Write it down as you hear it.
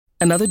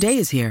Another day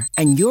is here,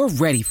 and you're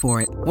ready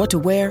for it. What to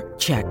wear?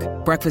 Check.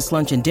 Breakfast,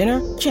 lunch, and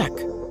dinner? Check.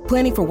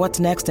 Planning for what's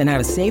next and how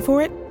to save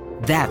for it?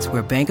 That's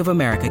where Bank of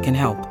America can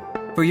help.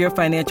 For your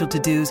financial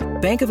to-dos,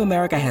 Bank of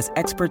America has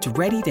experts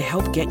ready to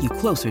help get you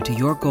closer to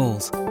your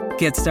goals.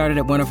 Get started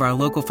at one of our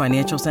local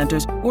financial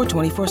centers or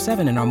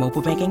 24/7 in our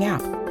mobile banking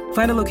app.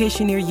 Find a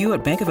location near you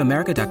at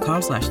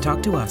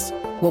bankofamerica.com/talktous.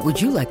 What would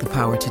you like the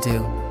power to do?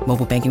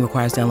 Mobile banking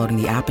requires downloading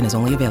the app and is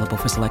only available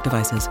for select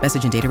devices.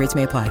 Message and data rates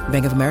may apply.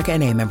 Bank of America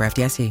N.A., member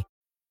FDIC.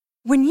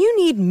 When you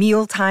need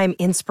mealtime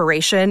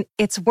inspiration,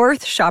 it's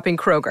worth shopping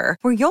Kroger,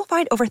 where you'll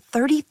find over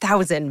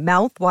 30,000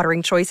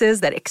 mouth-watering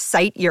choices that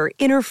excite your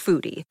inner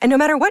foodie. And no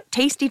matter what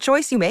tasty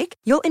choice you make,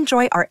 you'll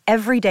enjoy our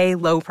everyday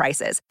low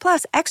prices,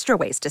 plus extra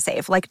ways to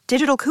save, like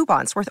digital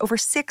coupons worth over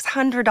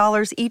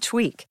 $600 each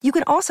week. You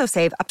can also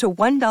save up to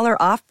 $1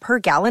 off per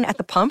gallon at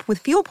the pump with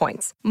fuel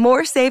points.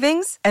 More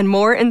savings and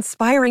more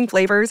inspiring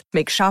flavors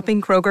make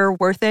shopping Kroger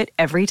worth it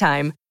every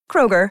time.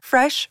 Kroger,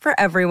 fresh for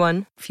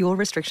everyone. Fuel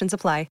restrictions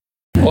apply.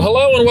 Well,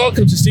 hello and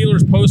welcome to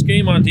Steelers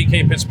Postgame on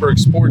DK Pittsburgh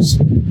Sports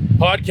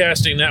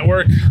Podcasting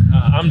Network.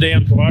 I'm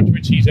Dan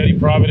Kovacevic, he's Eddie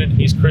Provident,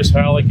 he's Chris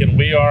Halleck, and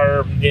we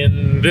are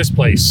in this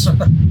place.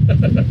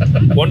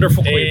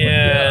 Wonderful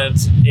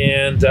Cleveland.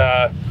 And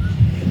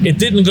it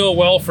didn't go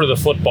well for the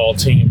football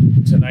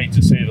team tonight,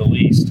 to say the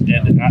least.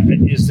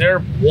 And is there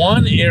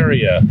one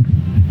area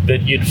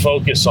that you'd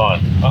focus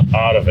on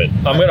out of it?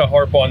 I'm going to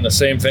harp on the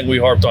same thing we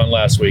harped on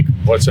last week.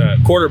 What's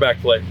that?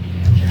 Quarterback play.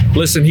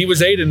 Listen, he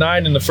was 8 and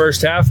 9 in the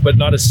first half, but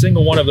not a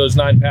single one of those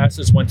 9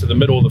 passes went to the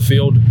middle of the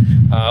field.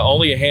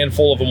 Only a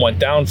handful of them went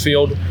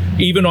downfield.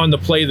 Even on the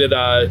play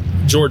that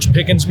George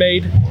Pickens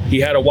made, he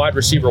had a wide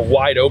receiver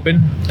wide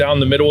open down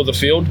the middle of the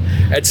field.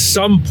 At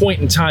some point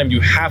in time,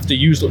 you have to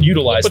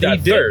utilize that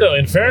he did, third. though.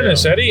 In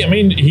fairness, yeah. Eddie, I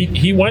mean,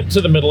 he went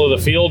to the middle of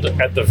the field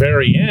at the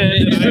very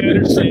end. And I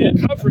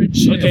understand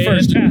coverage in the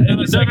first half.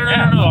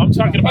 No. I'm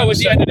talking about at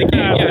the end of the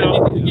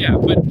game. Yeah,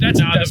 but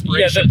that's a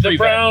desperation. The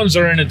Browns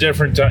are in a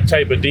different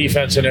type of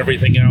defense and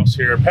everything else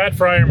here. Pat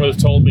Freiermuth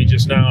told me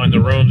just now in the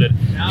room that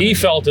he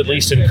felt at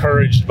least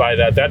encouraged by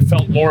that. That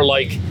felt more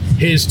like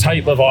his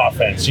type of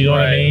offense. You know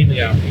what I mean?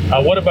 Yeah.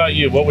 What about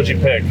you? What would you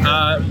pick?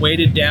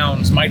 Weighted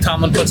downs. Mike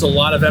Tomlin puts a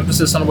lot of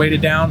emphasis on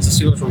weighted downs.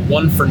 The Steelers were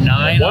 1 for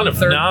 9. One of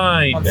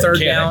 9 on third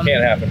down.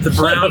 Can't happen. The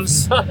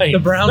Browns.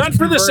 Not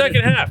for the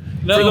second half.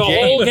 No, for the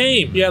whole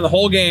game. Yeah, the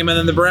whole game. And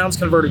then the Browns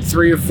converted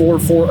 3 of 4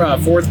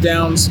 fourth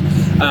downs.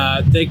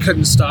 They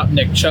couldn't stop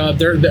Nick Chubb.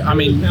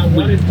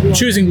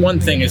 Choosing one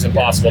thing is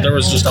impossible. There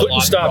was just a lot.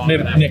 Couldn't stop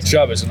Nick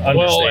Chubb is an understatement.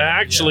 Well,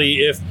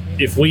 actually,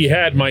 if we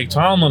had Mike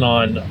Tomlin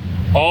on,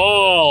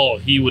 all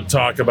he would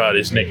talk about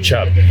is Nick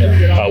Chubb.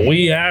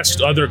 We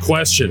asked other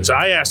questions.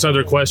 I asked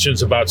other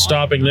questions about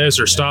stopping this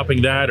or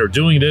stopping that or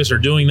doing this or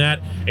doing that,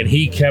 and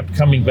he kept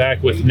coming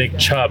back with Nick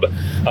Chubb.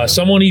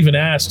 Someone even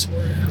asked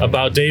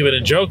about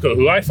David Njoku,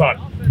 who I thought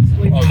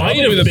might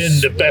have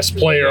been the best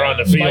player on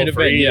the field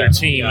for either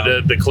team,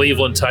 the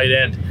Cleveland tight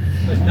end.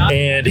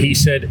 And he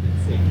said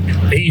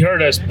he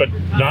heard us, but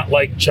not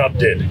like Chubb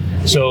did.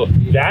 So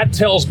that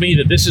tells me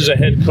that this is a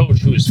head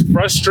coach who is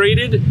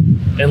frustrated,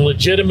 and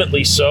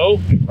legitimately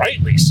so,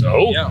 rightly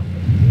so,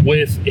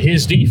 with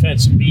his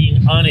defense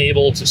being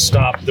unable to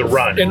stop the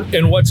run.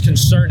 And what's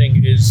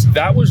concerning is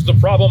that was the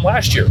problem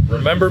last year.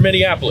 Remember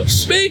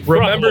Minneapolis. Remember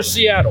problem.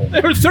 Seattle. They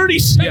were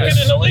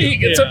 32nd in the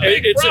league. It's a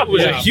big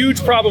problem. It was a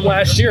huge problem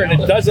last year, and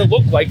it doesn't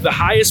look like the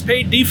highest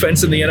paid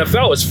defense in the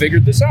NFL has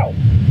figured this out.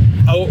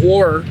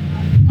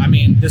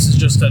 This is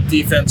just a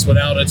defense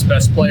without its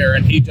best player,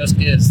 and he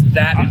just is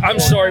that. I'm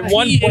sorry,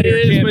 one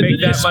player can't make that much of a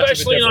difference.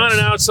 Especially on an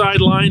outside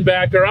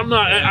linebacker.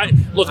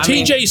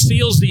 TJ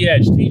steals the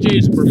edge. TJ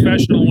is a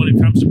professional when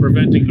it comes to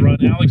preventing the run.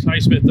 Alex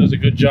Highsmith does a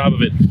good job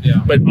of it.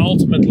 Yeah. But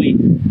ultimately,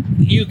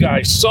 you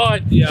guys saw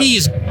it. Yeah.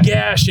 He's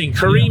gashing.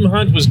 Kareem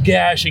Hunt was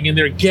gashing, and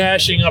they're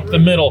gashing up the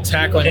middle.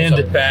 Tackling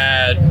was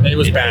bad. It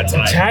was bad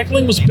tonight.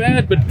 Tackling was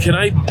bad, but can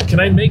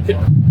I make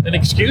an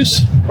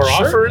excuse or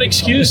offer an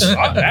excuse?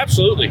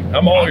 Absolutely.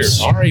 I'm all ears.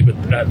 Sorry,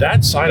 but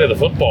that side of the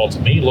football to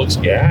me looks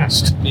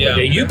gassed. Yeah.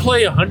 Okay, you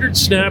play 100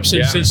 snaps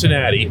in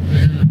Cincinnati.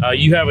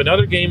 You have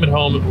another game at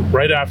home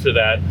right after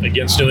that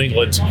against New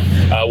England,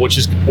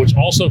 which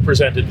also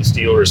presented the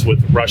Steelers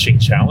with rushing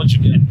challenge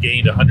and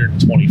gained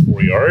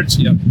 124 yards.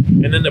 Yep.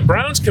 And then the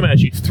Browns come at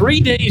you 3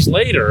 days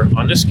later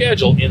on the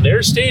schedule in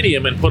their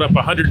stadium and put up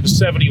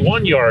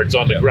 171 yards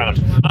on the ground.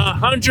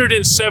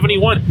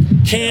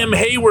 171. Cam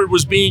Hayward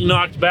was being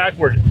knocked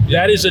backward.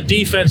 That is a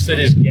defense that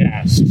is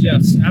gassed.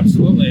 Yes,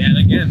 absolutely. And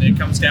again, it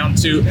comes down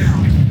to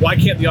why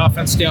can't the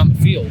offense stay on the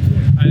field?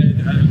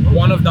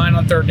 1 of 9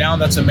 on third down,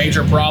 that's a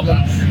major problem.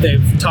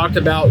 They've talked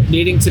about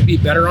needing to be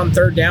better on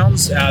third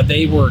downs.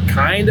 They were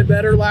kind of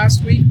better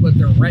last week, but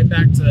they're right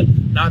back to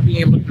not being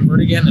able to convert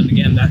again. And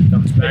again, that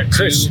comes back to...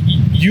 Chris,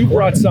 you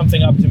brought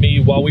something up to me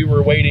while we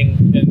were waiting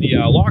in the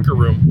locker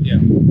room. Yeah.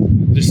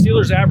 The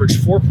Steelers averaged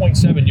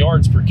 4.7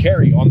 yards per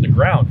carry on the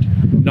ground.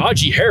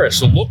 Najee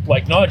Harris looked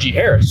like Najee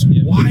Harris.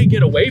 Yeah. Why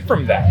get away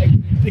from that?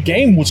 the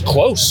game was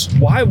close.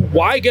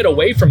 Why get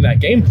away from that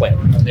game plan?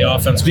 The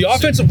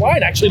offensive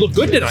line actually looked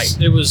good tonight.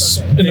 It was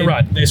in the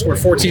run. They scored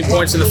 14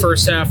 points in the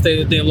first half.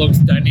 They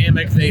looked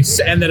dynamic.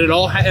 And then it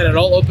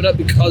all opened up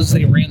because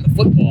they ran the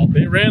football.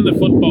 They ran the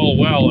football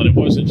well, and it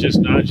wasn't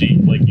just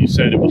Najee, like you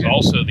said. It was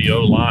also the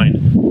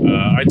O-line.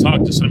 I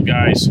talked to some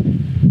guys,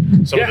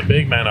 some of the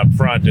big men up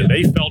front, and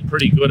they felt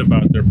pretty good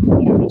about their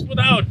performance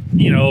without,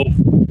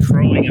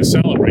 crowing and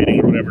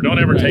celebrating or whatever. Don't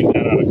ever take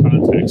that out of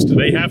context.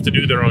 They have to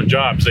do their own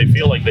jobs. They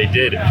feel like they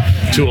did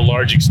to a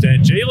large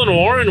extent. Jaylen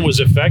Warren was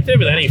effective,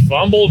 and then he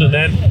fumbled, and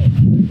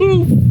then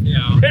poof,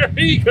 there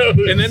he goes.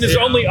 And then his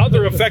only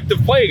other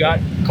effective play got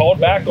called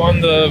back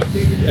on the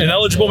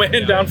ineligible man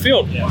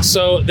downfield. Yeah.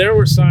 So there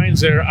were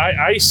signs there.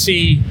 I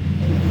see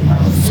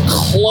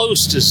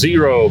close to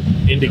zero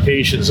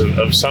indications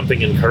of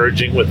something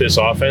encouraging with this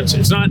offense.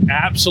 It's not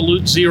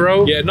absolute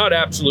zero. Yeah, not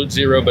absolute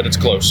zero, but it's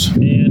close.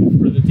 And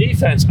for the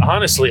defense,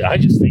 honestly, I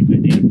just think they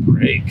need a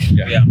break.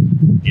 Yeah.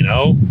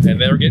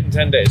 And they're getting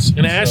 10 days. I'm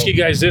going to ask you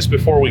guys this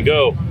before we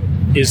go.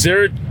 Is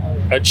there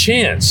a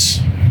chance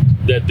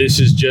that this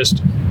is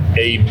just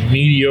a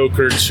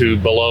mediocre to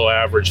below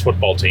average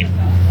football team?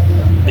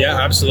 Yeah,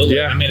 absolutely.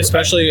 Yeah. I mean,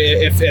 especially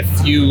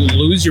if you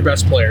lose your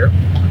best player,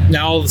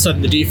 now all of a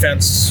sudden the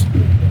defense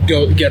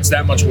gets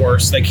that much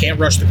worse. They can't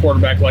rush the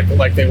quarterback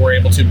like they were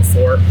able to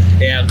before,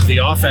 and the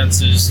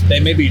offense they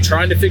may be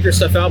trying to figure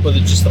stuff out, but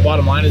just the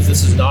bottom line is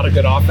this is not a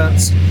good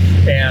offense.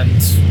 And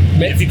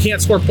if you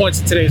can't score points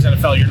in today's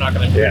NFL, you're not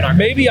going to.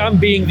 Maybe I'm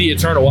being the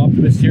eternal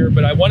optimist here,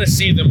 but I want to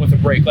see them with a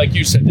break. Like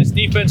you said, this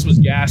defense was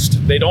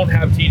gassed. They don't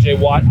have T.J.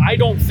 Watt. I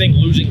don't think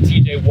losing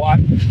T.J.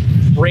 Watt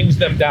brings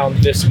them down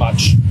this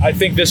much. I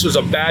think this was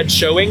a bad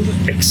showing,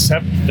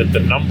 except that the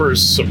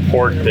numbers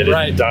support that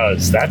it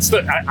does. That's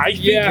I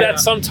think that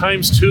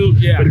sometimes too.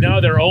 Yeah. But now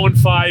they're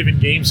 0-5 in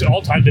games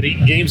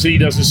games that he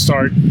doesn't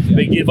start. Yeah.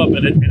 They give up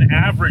an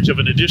average of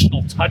an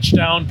additional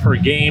touchdown per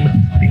game.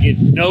 They get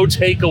no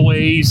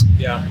takeaways.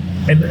 Yeah.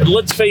 And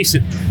let's face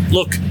it.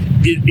 Look,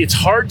 it's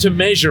hard to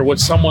measure what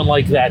someone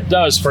like that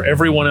does for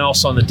everyone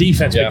else on the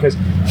defense because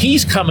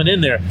he's coming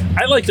in there.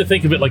 I like to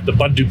think of it like the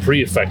Bud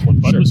Dupree effect when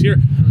Bud was here.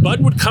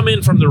 Bud would come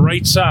in from the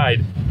right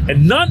side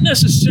and not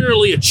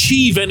necessarily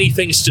achieve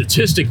anything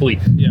statistically,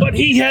 but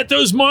he had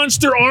those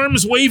monster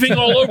arms waving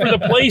all over the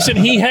place, and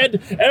he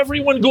had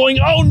everyone going,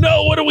 oh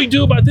no, what do we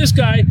do about this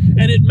guy?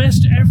 And it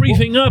messed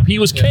everything up. He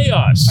was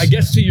chaos. I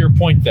guess to your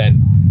point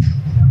then,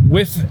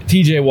 with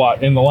T.J.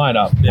 Watt in the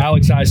lineup,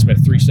 Alex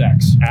Highsmith, 3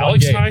 sacks.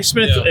 Alex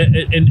Highsmith,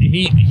 and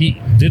he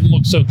didn't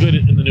look so good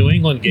in the New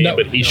England game,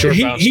 but he sure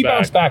bounced back. He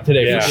bounced back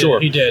today for sure.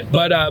 He did.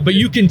 But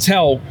you can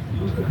tell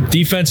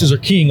defenses are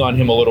keying on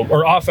him a little,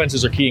 or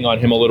offenses are keying on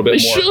him a little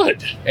bit more. They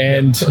should.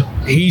 And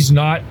he's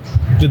not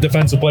the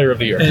defensive player of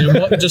the year.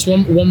 And just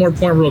one more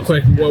point real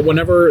quick.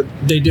 Whenever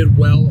they did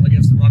well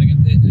against the run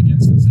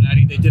against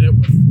Cincinnati, they did it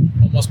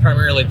with almost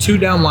primarily 2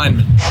 down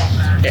linemen,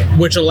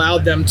 which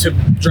allowed them to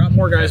drop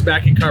more guys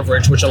back in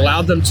coverage, which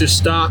allowed them to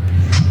stop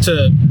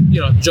to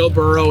Joe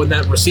Burrow and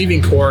that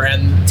receiving core.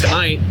 And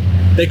tonight,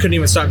 they couldn't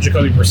even stop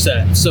Jacoby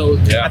Brissett. So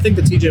I think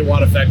the T.J.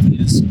 Watt effect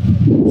is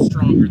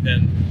stronger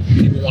than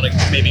people want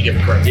to maybe give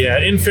it credit. Yeah,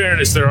 in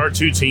fairness, there are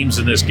 2 teams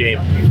in this game,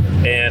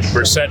 and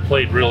Brissett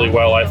played really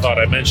well. I thought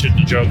I mentioned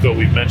Njoku,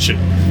 we've mentioned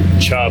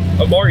Chubb.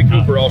 Amari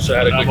Cooper also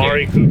had a good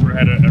Amari game. Cooper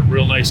had a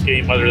real nice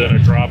game other than a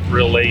drop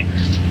real late.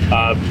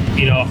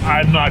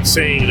 I'm not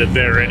saying that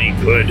they're any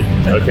good,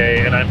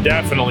 okay? And I'm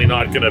definitely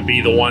not going to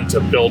be the one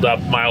to build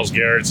up Myles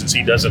Garrett since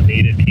he doesn't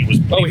need it. He was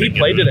he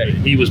played today.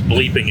 He was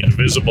bleeping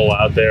invisible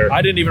out there.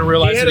 I didn't even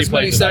realize he had that as he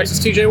played many sacks as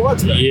T.J. Watt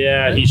today.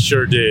 Yeah, he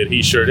sure did.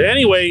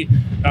 Anyway,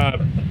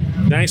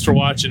 thanks for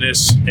watching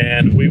this,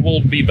 and we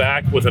will be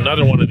back with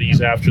another one of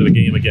these after the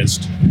game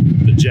against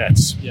the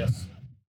Jets. Yes.